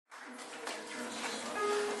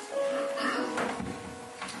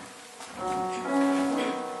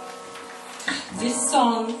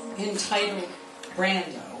song entitled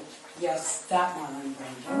Brando, yes, that one on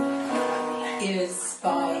Brando, is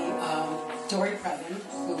by Dory Previn,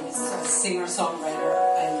 who is a singer-songwriter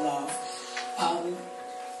I love.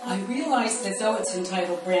 I realized that though it's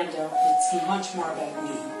entitled Brando, it's much more about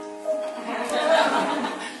me.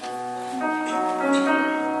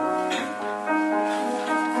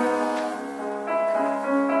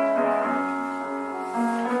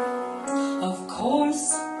 Of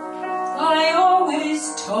course, I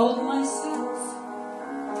always told myself,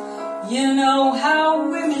 you know how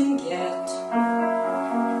women get.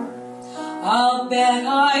 I'll bet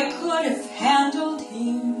I could have handled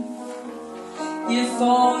him if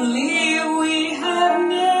only we had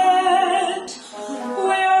met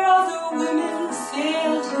where other women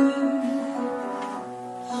failed him,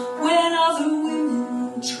 when other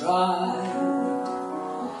women tried.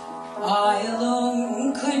 I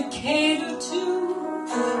alone could cater to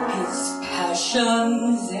his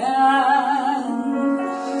passions and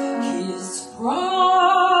his pride.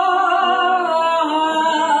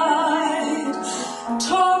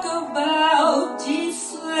 Talk about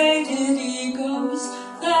deflated egos,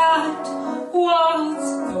 that was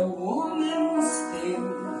the woman's thing.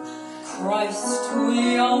 Christ, we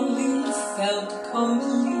only felt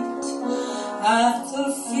complete at the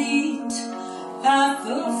feet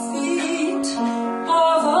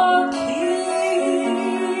of a king.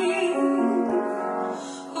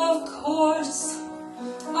 Of course,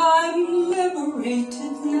 I'm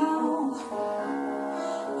liberated now.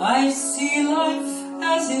 I see life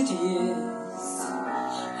as it is.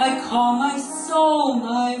 I call my soul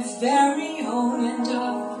my very own, and I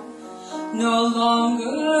no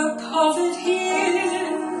longer covet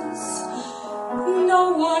his. No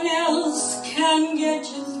one else can get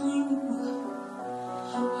you through.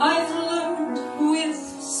 I've learned with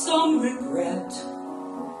some regret.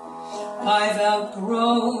 I've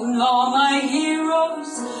outgrown all my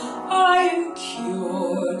heroes. I'm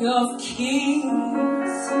cured of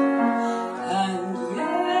kings. And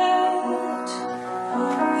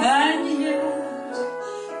yet,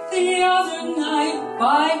 the other night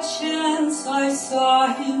by chance I saw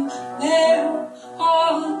him there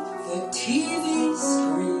on the TV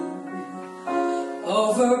screen,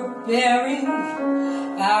 overbearing,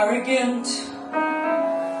 arrogant,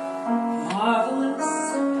 marvelous,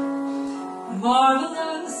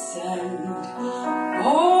 and